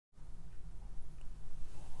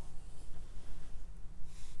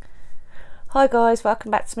Hi guys,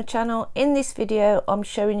 welcome back to my channel. In this video I'm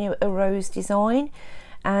showing you a rose design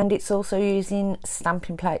and it's also using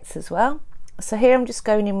stamping plates as well. So here I'm just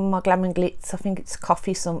going in with my Glam and Glitz, I think it's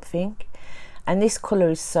coffee something, and this colour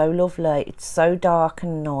is so lovely. It's so dark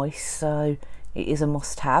and nice, so it is a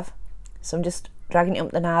must have. So I'm just dragging it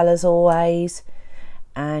up the nail as always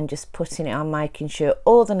and just putting it on, making sure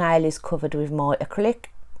all the nail is covered with my acrylic.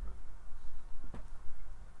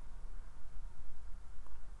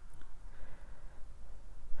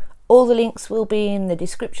 All the links will be in the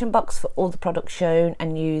description box for all the products shown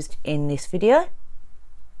and used in this video.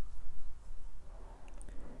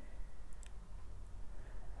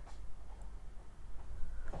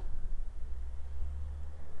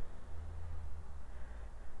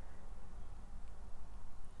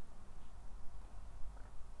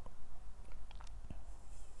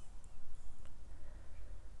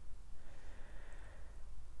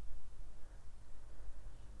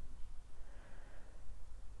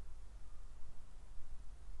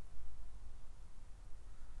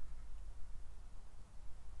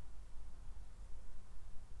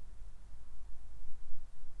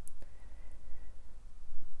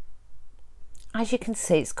 As you can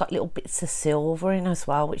see, it's got little bits of silver in as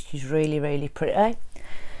well, which is really pretty.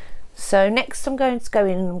 So next I'm going to go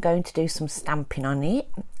in and I'm going to do some stamping on it.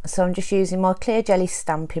 So I'm just using my clear jelly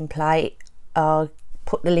stamping plate. I'll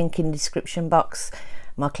put the link in the description box,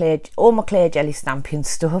 all my clear jelly stamping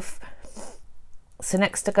stuff. So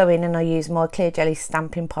next I go in and I use my clear jelly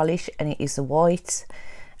stamping polish, and it is a white,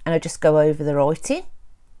 and I just go over the writing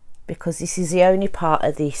because this is the only part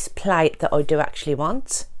of this plate that I do actually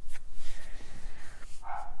want.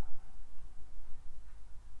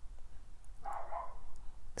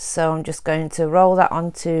 So I'm just going to roll that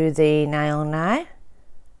onto the nail now,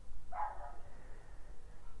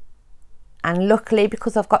 and luckily,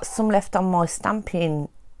 because I've got some left on my stamper,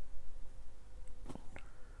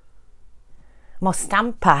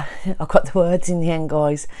 I've got the words in the end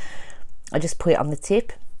guys, I just put it on the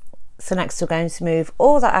tip. So next we're going to move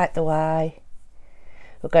all that out the way.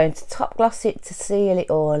 We're going to top gloss it to seal it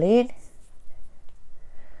all in.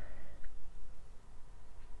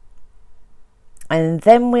 And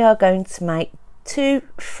then we are going to make two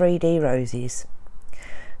 3D roses.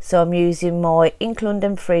 So I'm using my Ink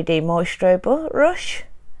London 3D Maestro brush.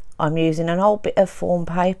 I'm using an old bit of foam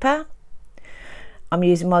paper. I'm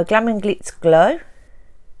using my Glam and Glitz Glow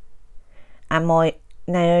and my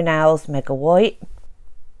Naionails Mega White.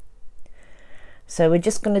 So we're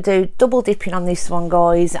just going to do double dipping on this one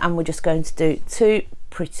guys, and we're just going to do two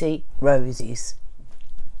pretty roses.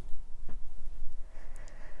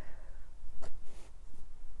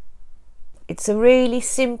 It's a really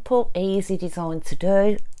simple, easy design to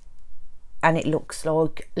do, and it looks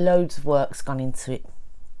like loads of work's gone into it.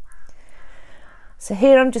 So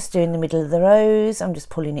here I'm just doing the middle of the rose. I'm just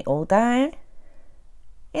pulling it all down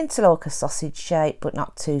into like a sausage shape, but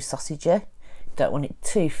not too sausagey. Don't want it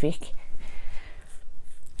too thick.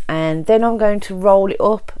 And then I'm going to roll it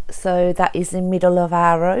up so that is the middle of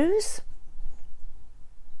our rose.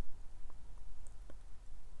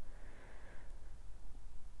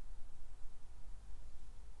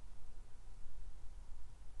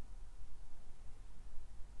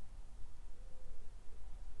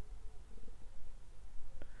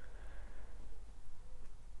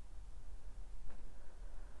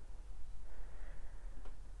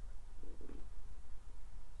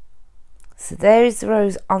 So there is the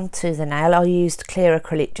rose onto the nail. I used clear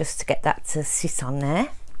acrylic just to get that to sit on there.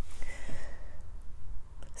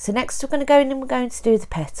 So next we're going to go in and we're going to do the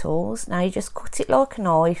petals. Now you just cut it like a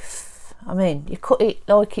knife. I mean, you cut it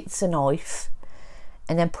like it's a knife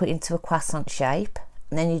and then put it into a croissant shape,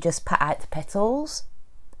 and then you just pat out the petals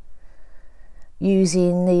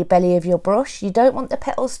using the belly of your brush. You don't want the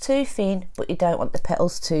petals too thin, but you don't want the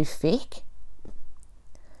petals too thick.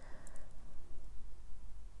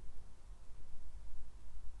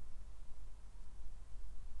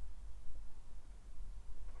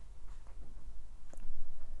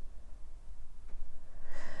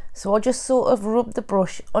 So I just sort of rub the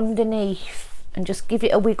brush underneath and just give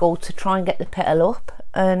it a wiggle to try and get the petal up,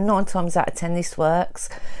 and 9 times out of 10 this works,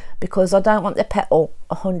 because I don't want the petal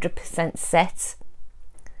 100% set,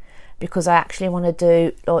 because I actually want to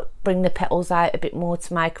do like bring the petals out a bit more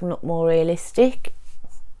to make them look more realistic.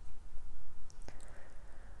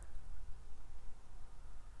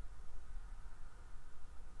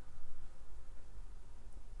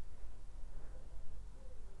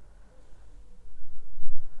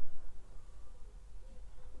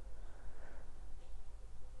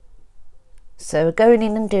 So we're going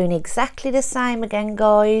in and doing exactly the same again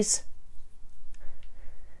guys.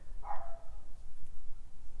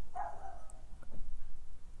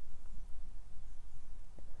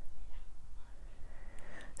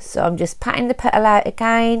 So I'm just patting the petal out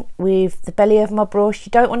again with the belly of my brush. You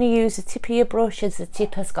don't want to use the tip of your brush, as the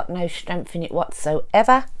tip has got no strength in it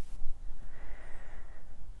whatsoever.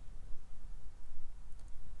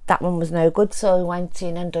 That one was no good, so I went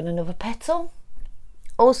in and done another petal.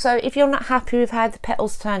 Also, if you're not happy with how the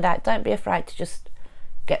petals turned out, don't be afraid to just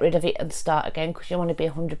get rid of it and start again, because you want to be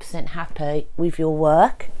 100% happy with your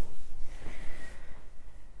work.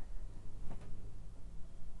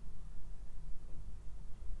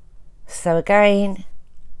 So again,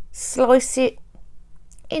 slice it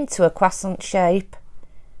into a croissant shape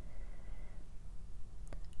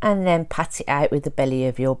and then pat it out with the belly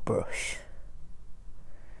of your brush.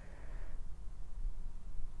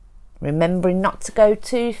 Remembering not to go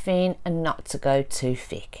too thin and not to go too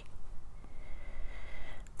thick.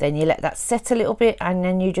 Then you let that set a little bit, and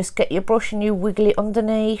then you just get your brush and you wiggle it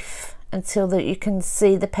underneath until that you can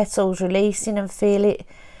see the petals releasing and feel it.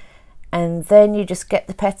 And then you just get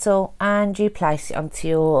the petal and you place it onto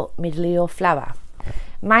your middle of your flower,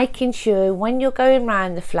 making sure when you're going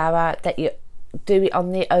around the flower that you do it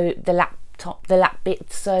on the lap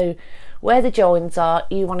bit. So where the joins are,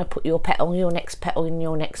 you want to put your petal, your next petal, and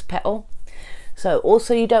your next petal. So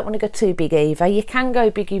also you don't want to go too big either. You can go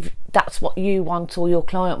big if that's what you want or your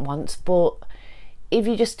client wants, but if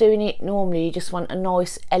you're just doing it normally, you just want a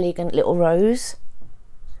nice elegant little rose.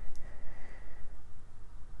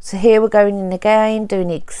 So here we're going in again, doing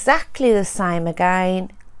exactly the same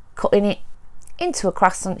again, cutting it into a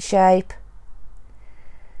croissant shape.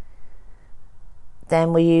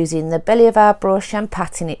 Then we're using the belly of our brush and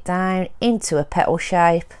patting it down into a petal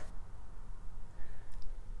shape.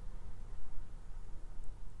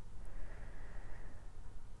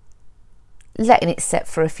 Letting it set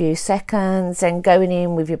for a few seconds and going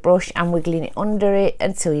in with your brush and wiggling it under it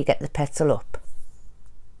until you get the petal up.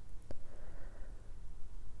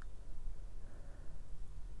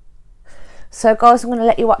 So guys, I'm going to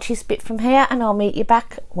let you watch this bit from here and I'll meet you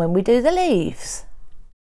back when we do the leaves.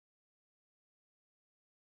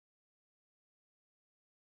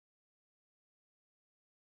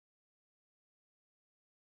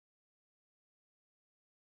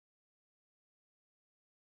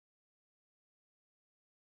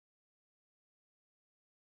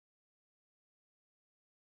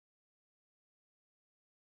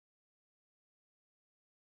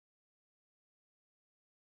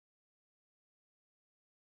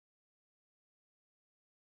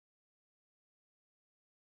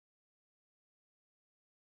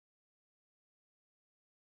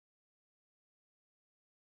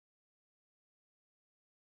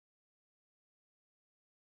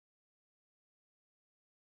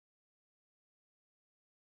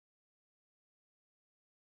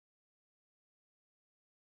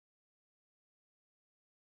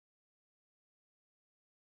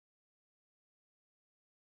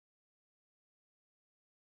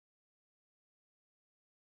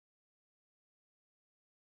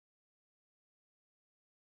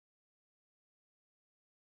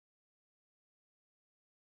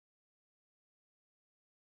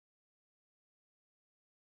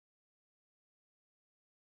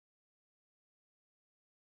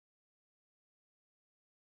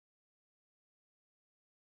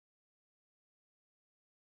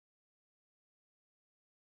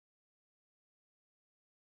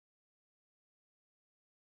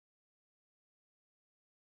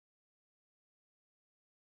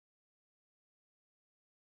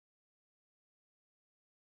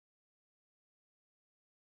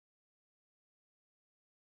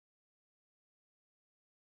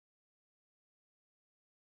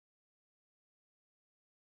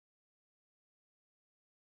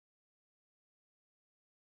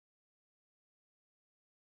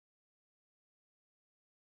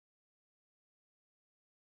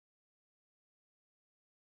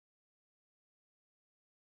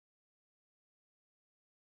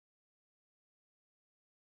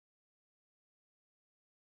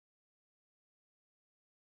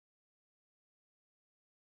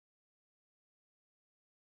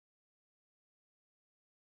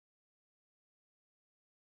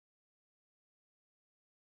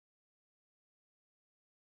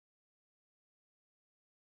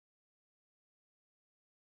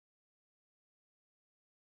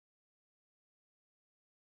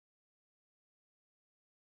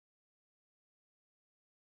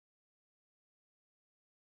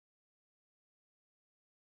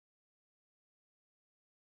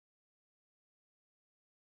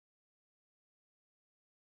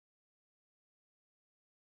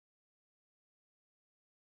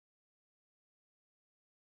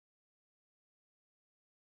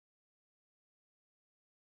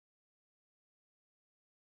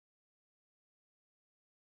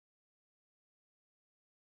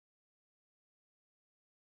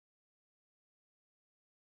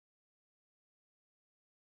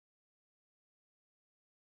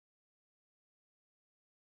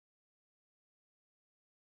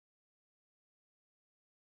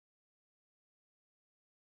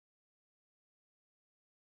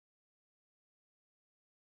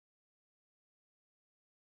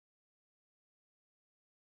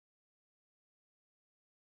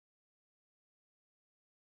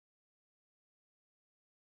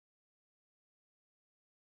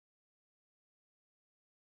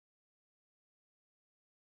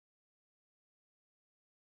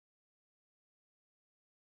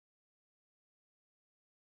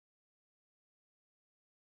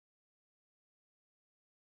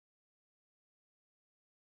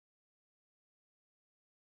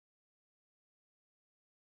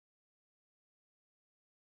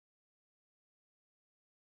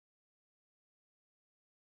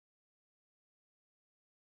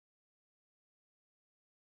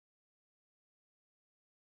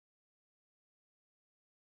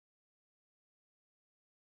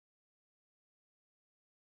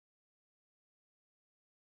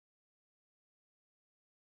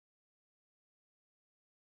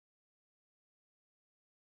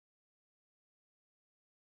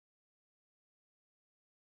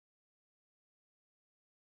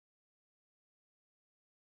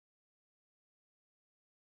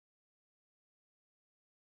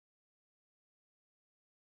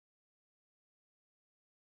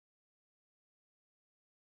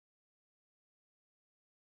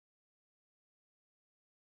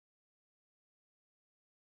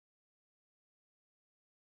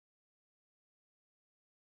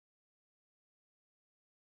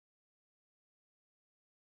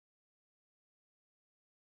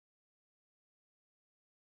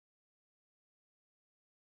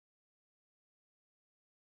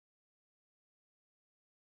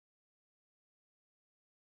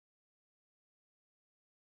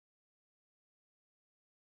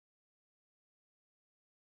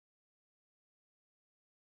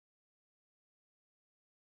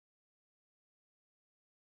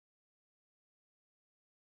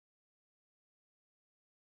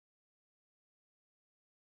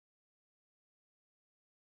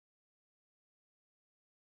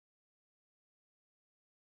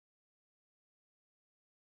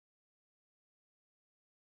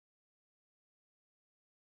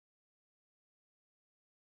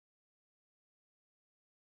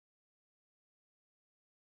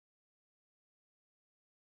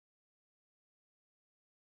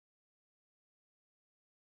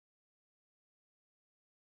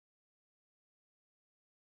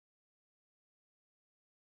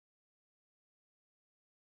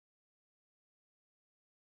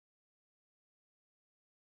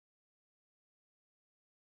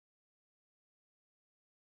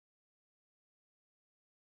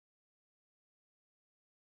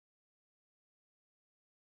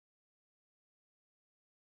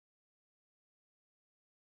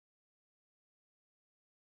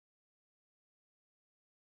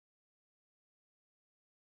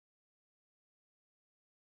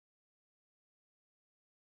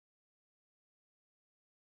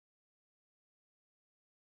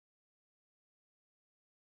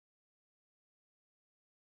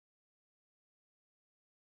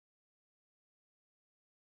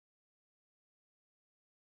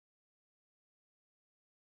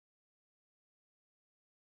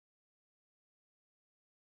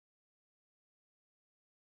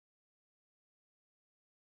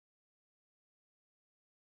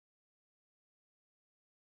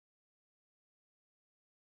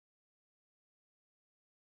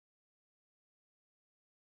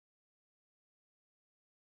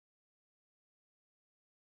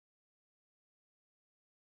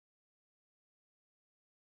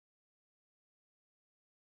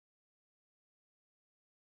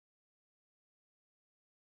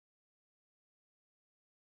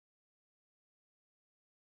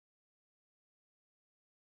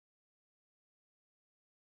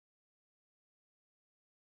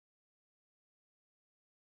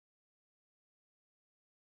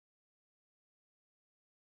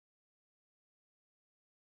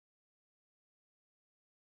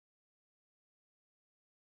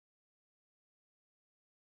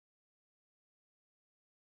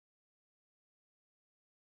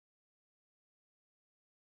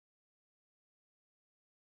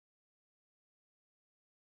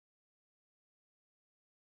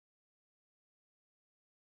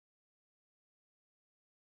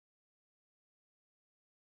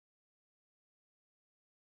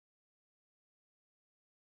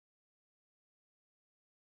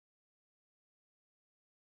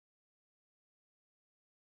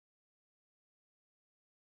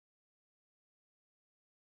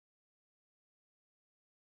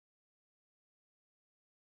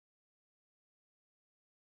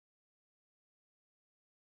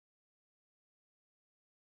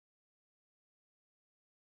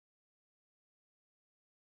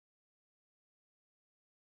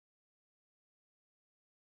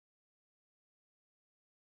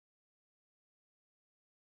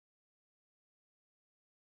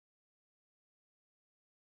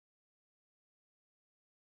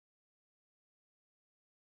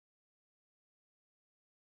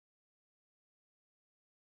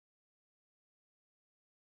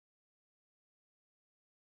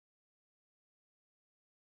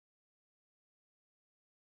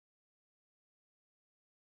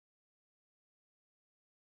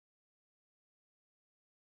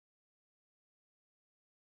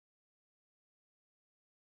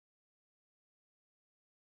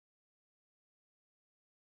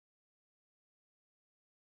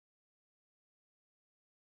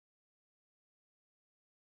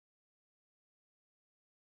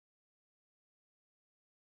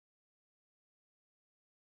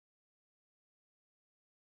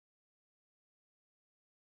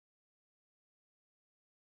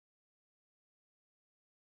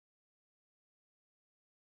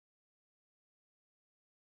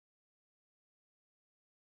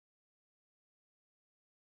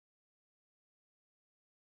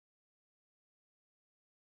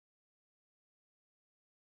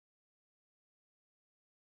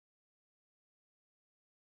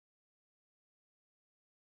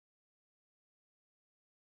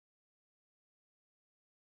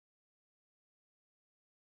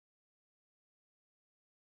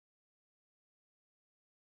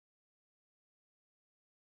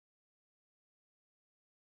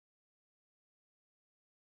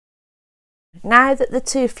 Now that the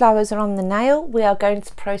 2 flowers are on the nail, we are going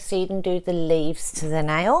to proceed and do the leaves to the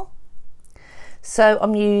nail. So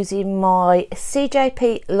I'm using my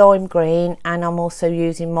CJP Lime Green, and I'm also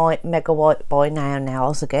using my Mega White by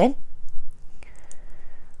Naionails again.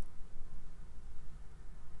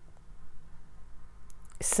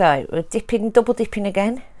 So we're double dipping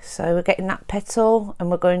again. So we're getting that petal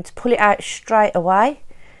and we're going to pull it out straight away,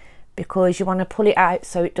 because you want to pull it out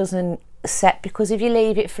so it doesn't set, because if you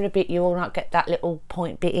leave it for a bit you will not get that little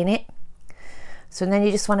point bit in it. So then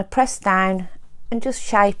you just want to press down and just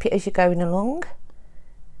shape it as you're going along.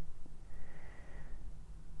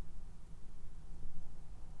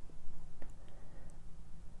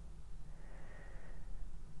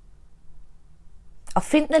 I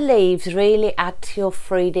think the leaves really add to your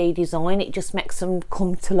 3D design. It just makes them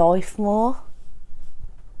come to life more.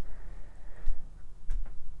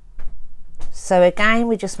 So again,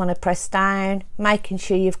 we just want to press down, making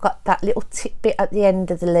sure you've got that little tip bit at the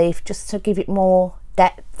end of the leaf, just to give it more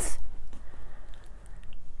depth.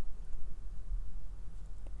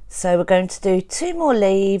 So we're going to do 2 more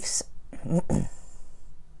leaves.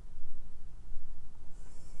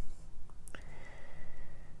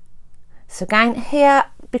 So again here,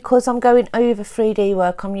 because I'm going over 3D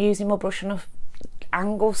work, I'm using my brush on an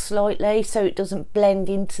angle slightly so it doesn't blend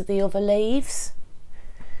into the other leaves.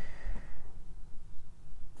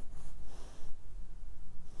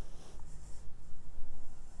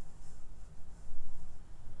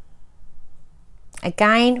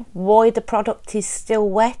 Again, while the product is still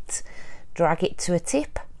wet, drag it to a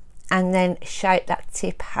tip and then shape that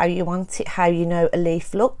tip how you want it, how you know a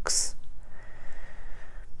leaf looks.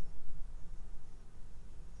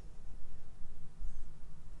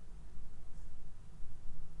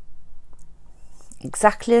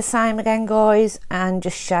 Exactly the same again, guys, and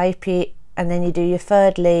just shape it, and then you do your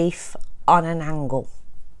 3rd leaf on an angle.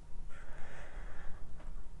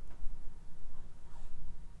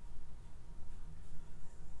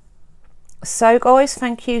 So guys,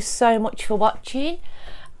 thank you so much for watching,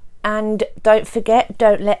 and don't forget,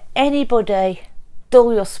 don't let anybody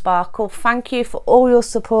dull your sparkle. Thank you for all your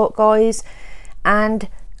support, guys, and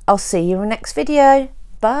I'll see you in the next video.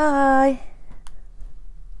 Bye.